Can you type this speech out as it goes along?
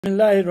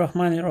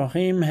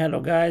Bismillahirrahmanirrahim. Hello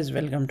guys,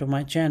 welcome to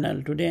my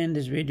channel. Today in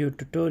this video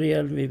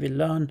tutorial we will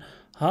learn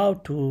how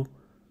to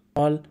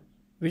install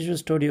Visual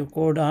Studio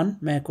Code on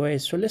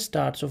macOS. So let's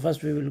start. So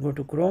first we will go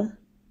to Chrome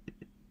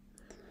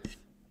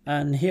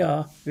and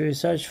here we will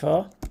search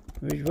for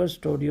Visual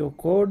Studio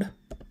Code.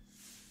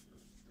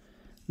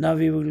 Now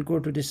we will go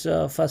to this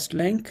first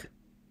link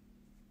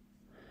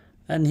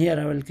and here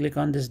I will click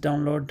on this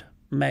download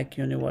Mac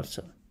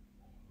Universal.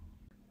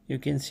 You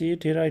can see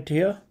it right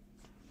here.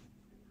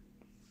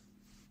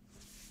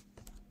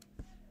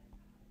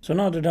 So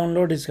now the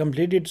download is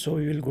completed, so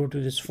we will go to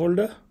this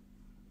folder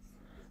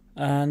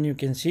and you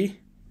can see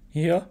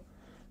here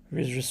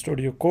Visual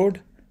Studio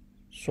Code.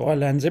 So I'll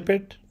unzip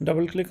it,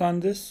 double click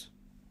on this.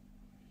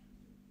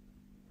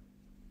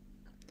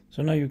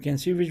 So now you can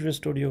see Visual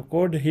Studio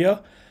Code here.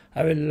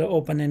 I will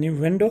open a new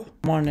window,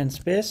 command and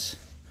space.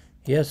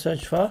 Here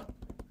search for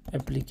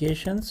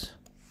applications.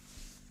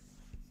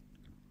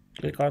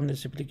 Click on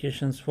this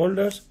applications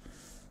folders.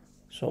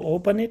 So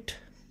open it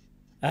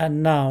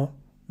and now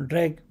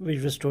drag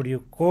Visual Studio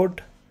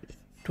Code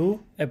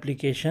to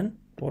application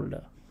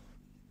folder.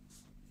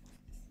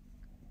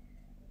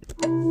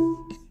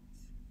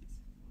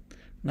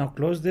 Now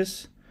close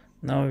this.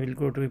 Now we will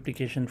go to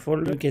application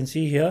folder. You can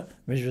see here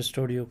Visual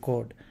Studio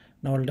Code.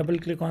 Now I'll double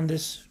click on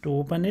this to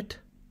open it.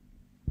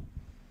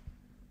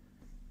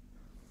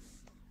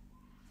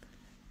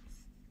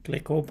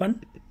 Click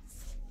open.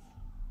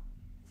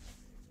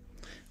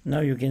 Now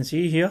you can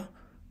see here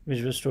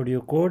Visual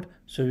Studio Code.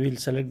 So we will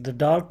select the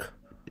dark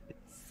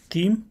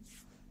theme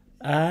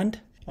and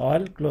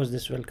I'll close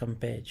this welcome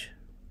page.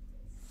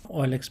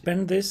 I'll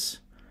expand this.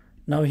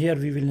 Now here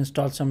we will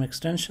install some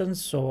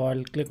extensions, so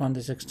I'll click on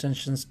this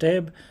extensions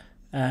tab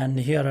and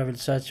here I will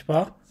search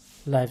for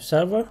live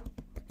server.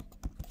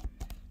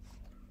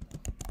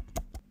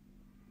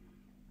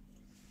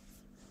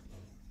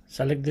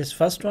 Select this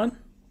first one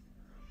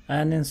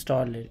and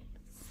install it.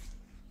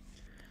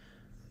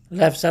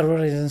 Live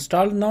server is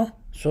installed now.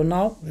 So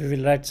now we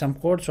will write some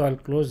code, so I'll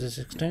close this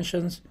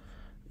extensions.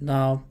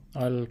 Now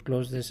I'll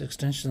close this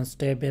extensions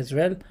tab as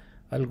well.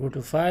 I'll go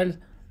to file,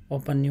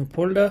 open new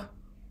folder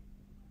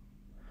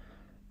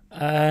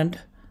and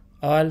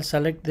I'll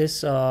select this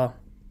Salim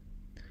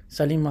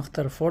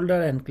Akhtar folder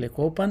and click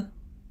open.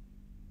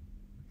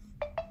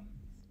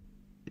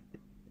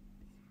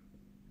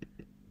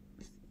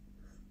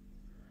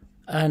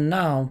 And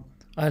now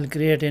I'll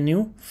create a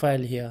new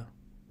file here.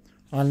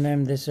 I'll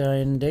name this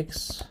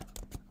index.html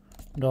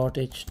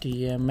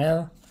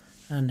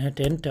and hit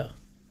enter.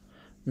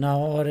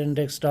 Now our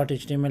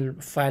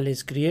index.html file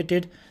is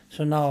created.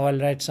 So now I'll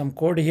write some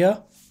code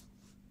here.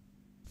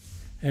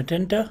 Hit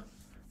enter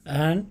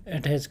and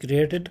it has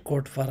created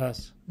code for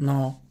us.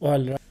 Now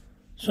I'll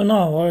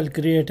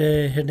create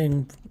a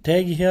heading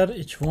tag here,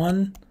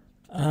 h1,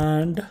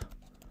 and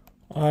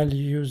I'll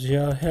use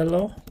here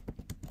hello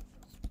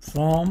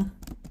from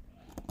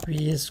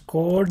VS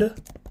Code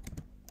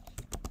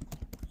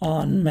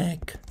on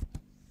Mac.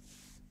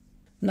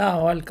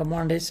 Now I'll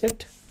command S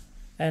it.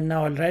 And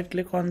now I'll right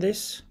click on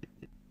this,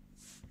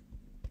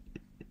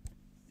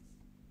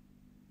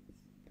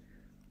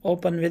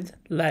 open with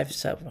live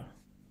server.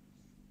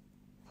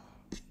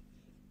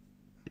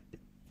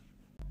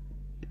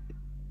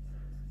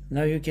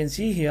 Now you can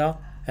see here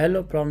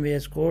hello from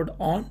VS Code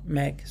on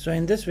Mac. So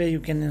in this way you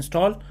can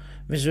install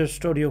Visual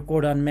Studio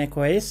Code on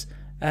macOS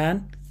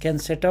and can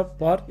set up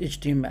for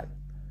HTML.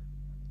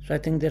 So I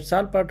think that's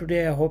all for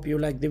today. I hope you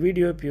like the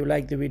video. If you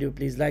like the video,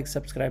 please like,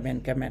 subscribe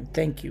and comment.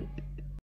 Thank you.